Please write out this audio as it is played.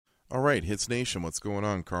All right, Hits Nation, what's going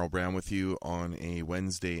on? Carl Brown with you on a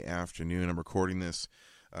Wednesday afternoon. I'm recording this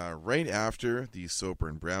right after the Soper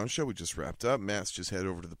and Brown show. We just wrapped up. Matt's just head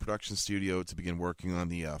over to the production studio to begin working on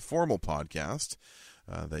the formal podcast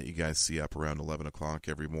that you guys see up around 11 o'clock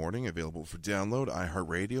every morning, available for download,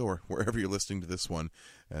 iHeartRadio, or wherever you're listening to this one,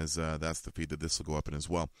 as that's the feed that this will go up in as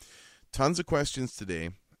well. Tons of questions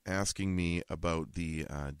today asking me about the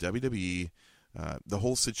WWE, the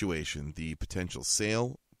whole situation, the potential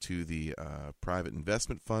sale to the private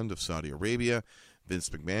investment fund of Saudi Arabia, Vince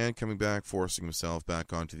McMahon coming back, forcing himself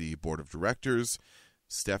back onto the board of directors,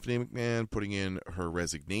 Stephanie McMahon putting in her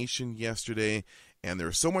resignation yesterday, and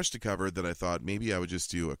there's so much to cover that I thought maybe I would just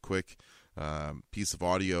do a quick piece of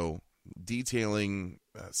audio detailing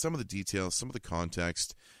some of the details, some of the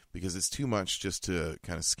context, because it's too much just to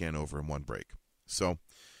kind of scan over in one break. So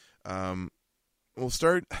we'll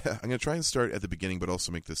start. I'm going to try and start at the beginning, but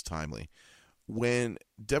also make this timely. When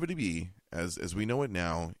WWE, as we know it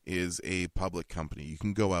now, is a public company, you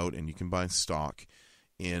can go out and you can buy stock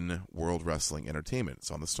in World Wrestling Entertainment.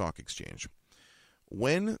 It's on the stock exchange.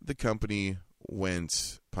 When the company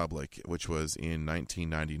went public, which was in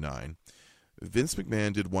 1999, Vince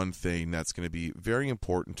McMahon did one thing that's going to be very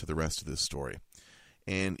important to the rest of this story.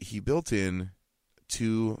 And he built in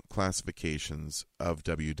two classifications of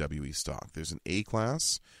WWE stock. There's an A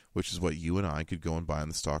class, which is what you and I could go and buy on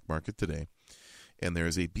the stock market today. And there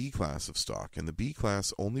is a B class of stock. And the B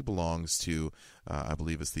class only belongs to, I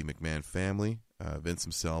believe it's the McMahon family, Vince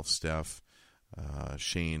himself, Steph,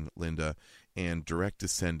 Shane, Linda, and direct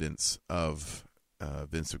descendants of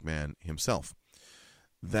Vince McMahon himself.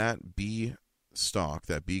 That B stock,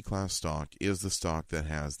 that B class stock, is the stock that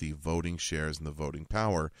has the voting shares and the voting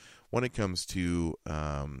power when it comes to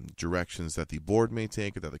directions that the board may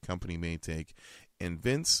take or that the company may take. And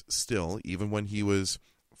Vince still, even when he was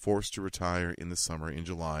forced to retire in the summer, in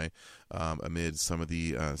July, amid some of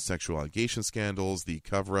the sexual allegation scandals, the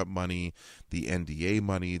cover-up money, the NDA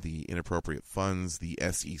money, the inappropriate funds, the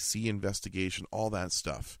SEC investigation, all that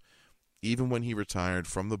stuff. Even when he retired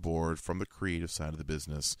from the board, from the creative side of the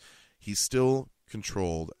business, he still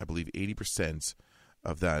controlled, I believe, 80%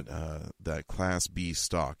 of that Class B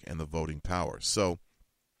stock and the voting power. So,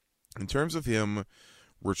 in terms of him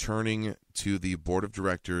returning to the board of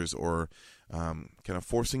directors or kind of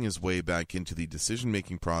forcing his way back into the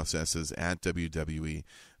decision-making processes at WWE,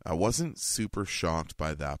 I wasn't super shocked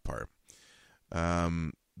by that part.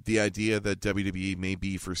 The idea that WWE may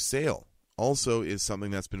be for sale also is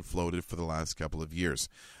something that's been floated for the last couple of years.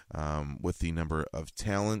 With the number of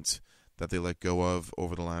talent that they let go of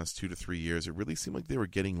over the last 2 to 3 years, it really seemed like they were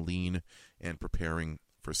getting lean and preparing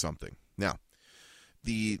for something. Now,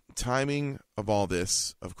 the timing of all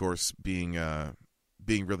this, of course, being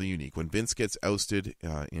really unique. When Vince gets ousted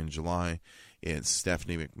in July, it's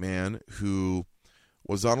Stephanie McMahon, who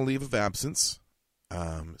was on a leave of absence.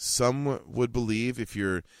 Some would believe, if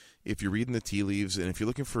you're reading the tea leaves, and if you're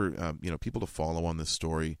looking for people to follow on this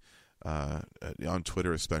story, on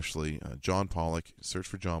Twitter especially, John Pollock, search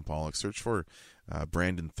for John Pollock, search for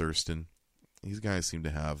Brandon Thurston. These guys seem to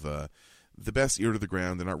have the best ear to the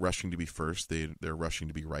ground. They're not rushing to be first. They're rushing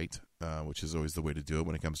to be right, which is always the way to do it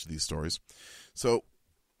when it comes to these stories. So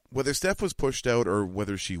whether Steph was pushed out or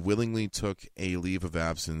whether she willingly took a leave of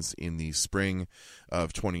absence in the spring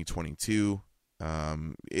of 2022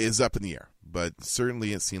 is up in the air. But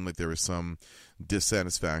certainly it seemed like there was some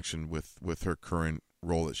dissatisfaction with her current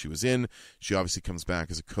role that she was in. She obviously comes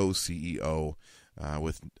back as a co-CEO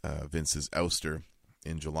with Vince's ouster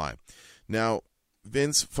in July. Now,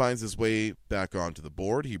 Vince finds his way back onto the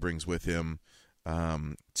board. He brings with him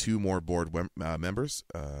two more board members,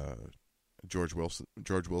 Michelle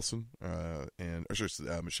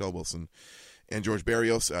Wilson, and George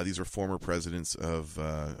Barrios. These are former presidents of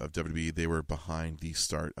WWE. They were behind the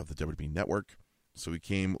start of the WWE Network, so he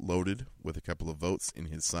came loaded with a couple of votes in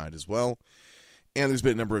his side as well. And there's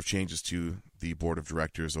been a number of changes to the board of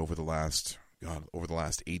directors over the last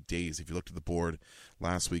 8 days. If you looked at the board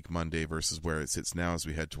last week, Monday, versus where it sits now as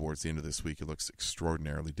we head towards the end of this week, it looks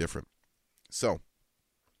extraordinarily different. So,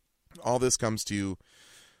 all this comes to you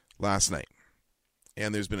last night.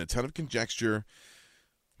 And there's been a ton of conjecture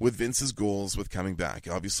with Vince's goals with coming back.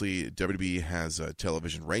 Obviously, WWE has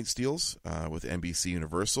television rights deals with NBC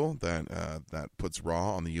Universal that puts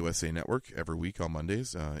Raw on the USA Network every week on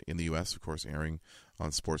Mondays in the U.S., of course, airing on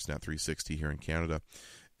Sportsnet 360 here in Canada.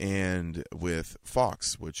 And with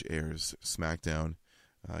Fox, which airs SmackDown,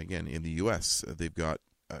 again, in the U.S. They've got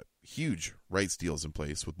huge rights deals in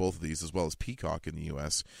place with both of these, as well as Peacock in the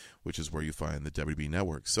U.S., which is where you find the WWE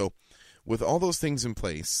Network. So with all those things in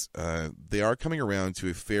place, they are coming around to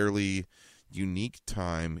a fairly unique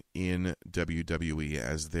time in WWE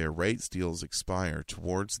as their rights deals expire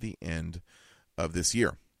towards the end of this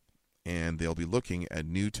year. And they'll be looking at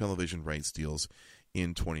new television rights deals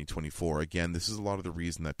in 2024. Again, this is a lot of the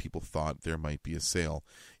reason that people thought there might be a sale,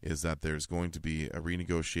 is that there's going to be a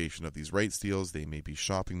renegotiation of these rights deals. They may be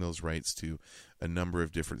shopping those rights to a number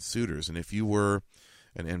of different suitors. And if you were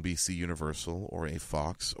an NBC Universal or a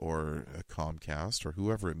Fox or a Comcast or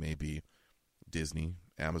whoever it may be, Disney,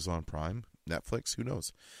 Amazon Prime, Netflix, who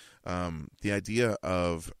knows? The idea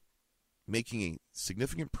of making a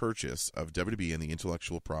significant purchase of WWE and the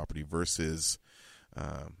intellectual property versus,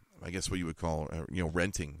 I guess what you would call,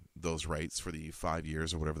 renting those rights for the 5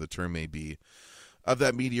 years or whatever the term may be of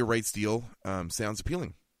that media rights deal sounds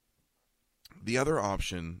appealing. The other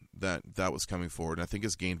option that was coming forward, and I think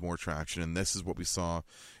has gained more traction, and this is what we saw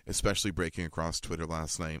especially breaking across Twitter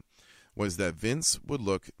last night, was that Vince would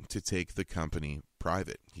look to take the company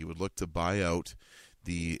private. He would look to buy out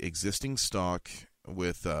the existing stock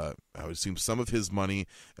with, I would assume, some of his money,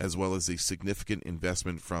 as well as a significant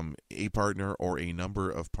investment from a partner or a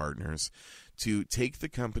number of partners, to take the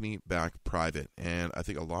company back private. And I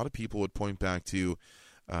think a lot of people would point back to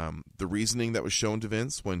the reasoning that was shown to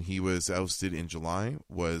Vince when he was ousted in July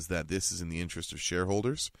was that this is in the interest of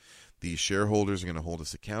shareholders. The shareholders are going to hold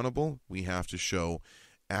us accountable. We have to show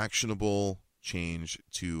actionable change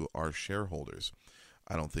to our shareholders.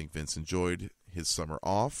 I don't think Vince enjoyed his summer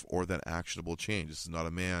off or that actionable change. This is not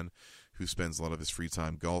a man who spends a lot of his free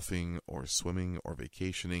time golfing or swimming or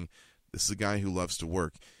vacationing. This is a guy who loves to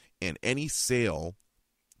work. And any sale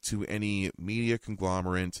to any media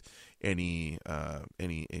conglomerate, any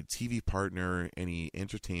TV partner, any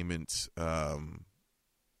entertainment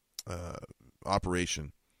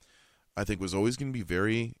operation, I think was always going to be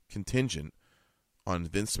very contingent on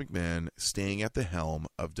Vince McMahon staying at the helm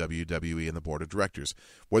of WWE and the board of directors.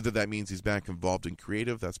 Whether that means he's back involved in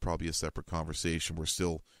creative, that's probably a separate conversation. We're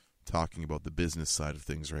still talking about the business side of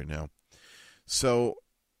things right now. So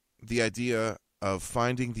the idea of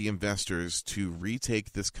finding the investors to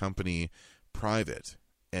retake this company private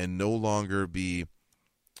and no longer be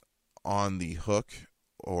on the hook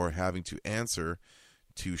or having to answer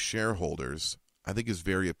to shareholders, I think is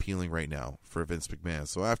very appealing right now for Vince McMahon.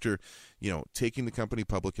 So after, taking the company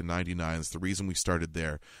public in 99, it's the reason we started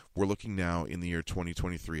there. We're looking now in the year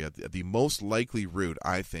 2023 at the most likely route,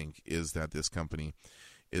 I think, is that this company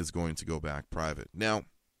is going to go back private. Now,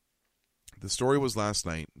 the story was last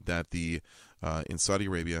night that in Saudi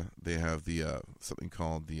Arabia, they have the something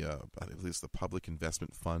called I believe it's the Public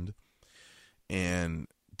Investment Fund, and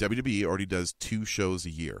WWE already does 2 shows a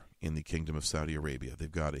year in the Kingdom of Saudi Arabia.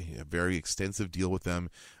 They've got a very extensive deal with them.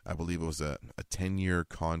 I believe it was a 10-year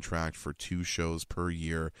contract for 2 shows per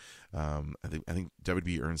year. I think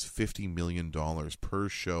WWE earns $50 million per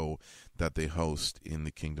show that they host in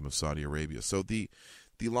the Kingdom of Saudi Arabia. So the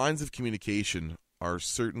lines of communication are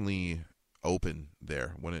certainly open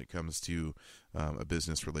there when it comes to a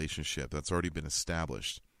business relationship that's already been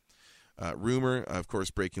established. Rumor, of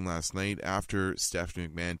course, breaking last night after Stephanie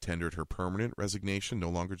McMahon tendered her permanent resignation, no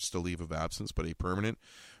longer just a leave of absence, but a permanent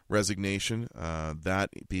resignation, that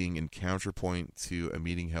being in counterpoint to a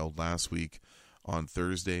meeting held last week on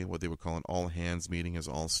Thursday, what they would call an all-hands meeting as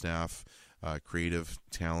all staff, creative,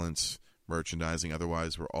 talent, merchandising,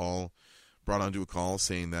 otherwise, were all brought onto a call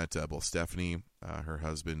saying that both Stephanie, her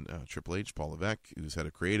husband, Triple H, Paul Levesque, who's head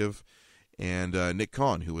of creative, and Nick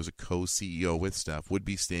Khan, who was a co-CEO with Steph, would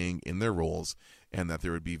be staying in their roles, and that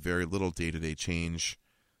there would be very little day-to-day change.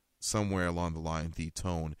 Somewhere along the line, the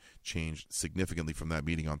tone changed significantly from that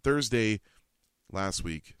meeting on Thursday last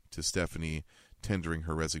week to Stephanie tendering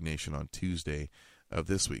her resignation on Tuesday of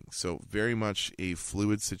this week. So very much a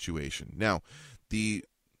fluid situation. Now, the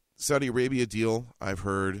Saudi Arabia deal, I've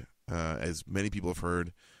heard, as many people have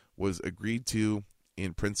heard, was agreed to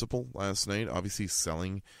in principle last night. Obviously,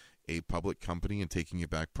 selling a public company and taking it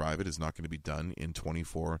back private is not going to be done in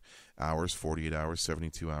 24 hours, 48 hours,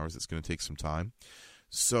 72 hours. It's going to take some time.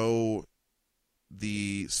 So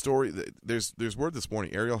the story, there's word this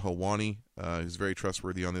morning, Ariel Helwani, who's very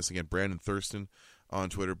trustworthy on this, again, Brandon Thurston on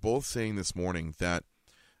Twitter, both saying this morning that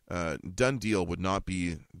done deal would not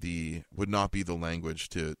be the language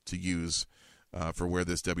to use for where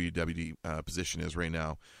this WWE position is right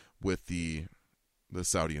now with the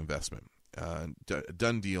Saudi investment.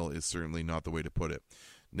 Done deal is certainly not the way to put it.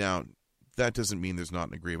 Now, that doesn't mean there's not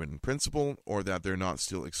an agreement in principle or that they're not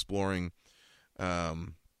still exploring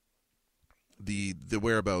the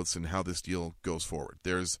whereabouts and how this deal goes forward.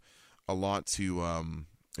 There's a lot to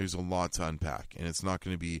unpack, and it's not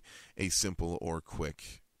going to be a simple or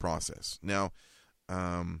quick process. Now,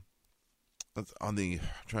 I'm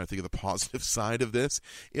trying to think of the positive side of this.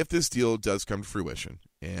 If this deal does come to fruition,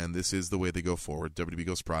 and this is the way they go forward, WWE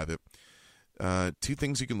goes private, two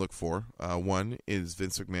things you can look for. One is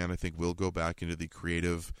Vince McMahon, I think, will go back into the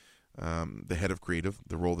creative, the head of creative,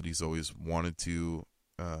 the role that he's always wanted to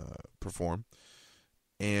perform.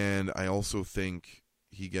 And I also think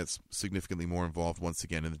he gets significantly more involved once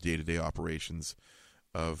again in the day-to-day operations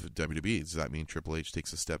of WWE. Does that mean Triple H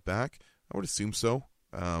takes a step back? I would assume so.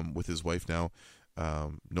 With his wife now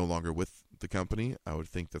no longer with the company, I would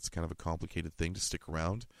think that's kind of a complicated thing to stick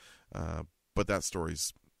around. But that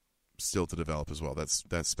story's still to develop as well.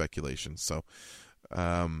 That's speculation. So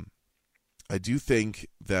I do think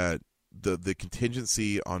that the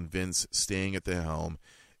contingency on Vince staying at the helm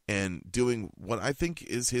and doing what I think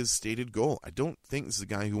is his stated goal. I don't think this is a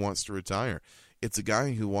guy who wants to retire. It's a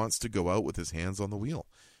guy who wants to go out with his hands on the wheel.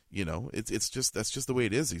 You know, it's just that's just the way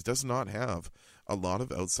it is. He does not have a lot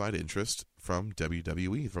of outside interest from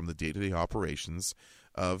WWE, from the day-to-day operations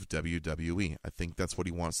of WWE. I think that's what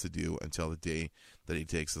he wants to do until the day that he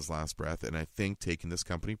takes his last breath. And I think taking this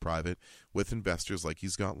company private with investors like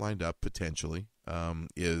he's got lined up potentially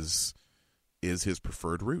is his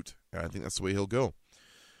preferred route. And I think that's the way he'll go.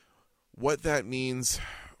 What that means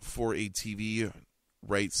for a TV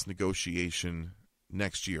rights negotiation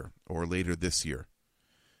next year or later this year,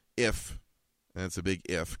 if, and it's a big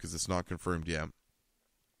if because it's not confirmed yet,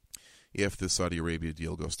 if the Saudi Arabia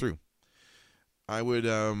deal goes through, I would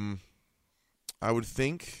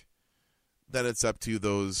think that it's up to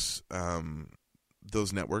those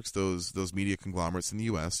networks, those media conglomerates in the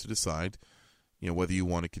U.S. to decide, you know, whether you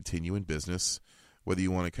want to continue in business, whether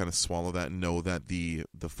you want to kind of swallow that and know that the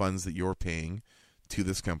funds that you're paying to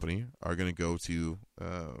this company are going to go to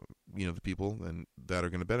the people and that are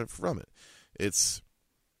going to benefit from it.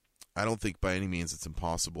 I don't think by any means it's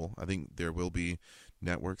impossible. I think there will be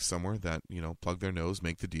networks somewhere that, you know, plug their nose,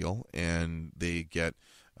 make the deal, and they get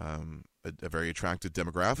a very attractive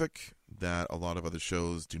demographic that a lot of other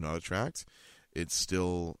shows do not attract. It's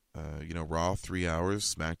still, Raw 3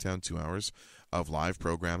 hours, SmackDown 2 hours of live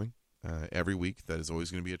programming every week that is always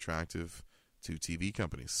going to be attractive to TV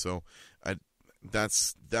companies. So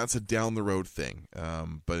that's a down the road thing.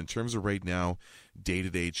 But in terms of right now,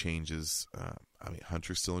 day-to-day changes,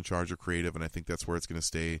 Hunter's still in charge of creative, and I think that's where it's going to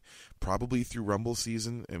stay probably through Rumble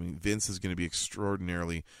season. I mean, Vince is going to be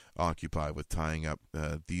extraordinarily occupied with tying up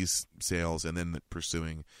these sales and then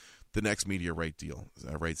pursuing the next media rights deal.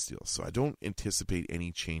 So I don't anticipate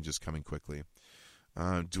any changes coming quickly.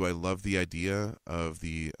 Do I love the idea of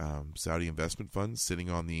the Saudi investment fund sitting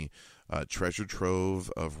on the treasure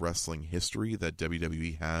trove of wrestling history that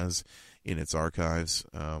WWE has in its archives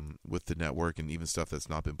with the network and even stuff that's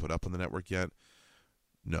not been put up on the network yet?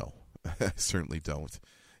 No, I certainly don't.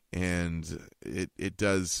 And it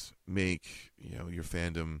does make, your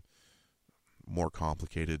fandom more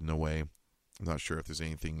complicated in a way. I'm not sure if there's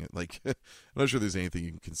anything I'm not sure there's anything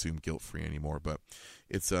you can consume guilt-free anymore, but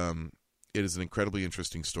it is an incredibly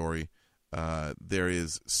interesting story. There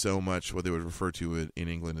is so much what they would refer to it in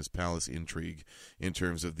England as palace intrigue in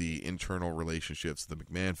terms of the internal relationships, the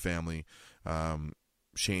McMahon family,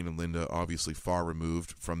 Shane and Linda obviously far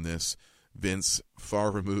removed from this, Vince far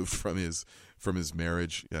removed from his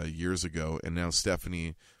marriage years ago, and now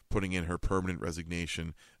Stephanie putting in her permanent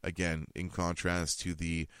resignation, again, in contrast to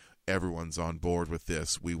the everyone's on board with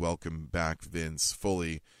this, we welcome back Vince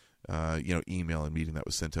fully, email and meeting that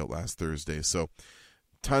was sent out last Thursday. So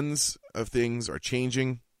tons of things are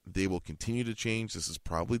changing. They will continue to change. This is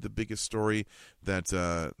probably the biggest story that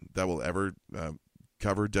will ever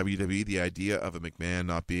cover WWE. The idea of a McMahon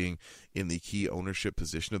not being in the key ownership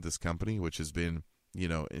position of this company, which has been,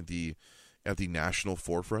 at the national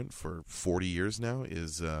forefront for 40 years now,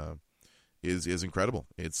 is incredible.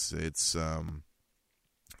 It's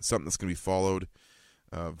something that's going to be followed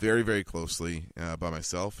very, very closely by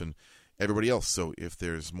myself and everybody else. So if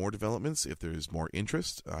there's more developments, if there's more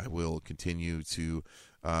interest, I will continue to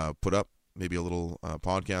put up maybe a little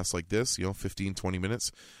podcast like this, 15, 20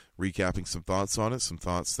 minutes, recapping some thoughts on it, some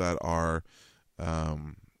thoughts that are,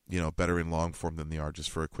 better in long form than they are just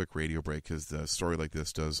for a quick radio break, because a story like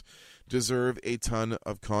this does deserve a ton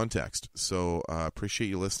of context. So appreciate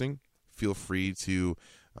you listening. Feel free to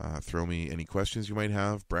throw me any questions you might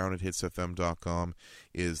have. brown@hitsfm.com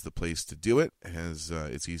is the place to do it, as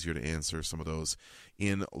it's easier to answer some of those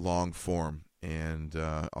in long form, and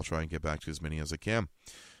I'll try and get back to as many as I can.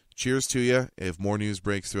 Cheers to you. If more news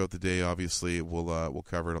breaks throughout the day, obviously we'll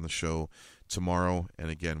cover it on the show tomorrow,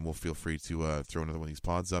 and again, we'll feel free to throw another one of these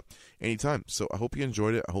pods up anytime. So I hope you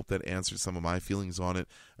enjoyed it. I hope that answered some of my feelings on it.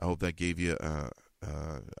 I hope that gave you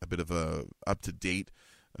a bit of a up-to-date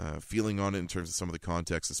feeling on it in terms of some of the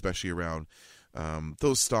context, especially around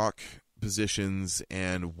those stock positions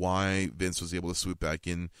and why Vince was able to swoop back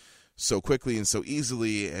in so quickly and so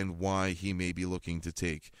easily, and why he may be looking to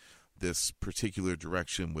take this particular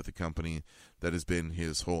direction with a company that has been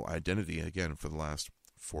his whole identity, again, for the last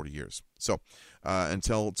 40 years. So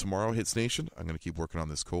until tomorrow, Hits Nation, I'm going to keep working on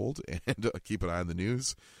this cold and keep an eye on the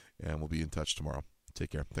news, and we'll be in touch tomorrow.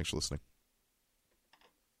 Take care. Thanks for listening.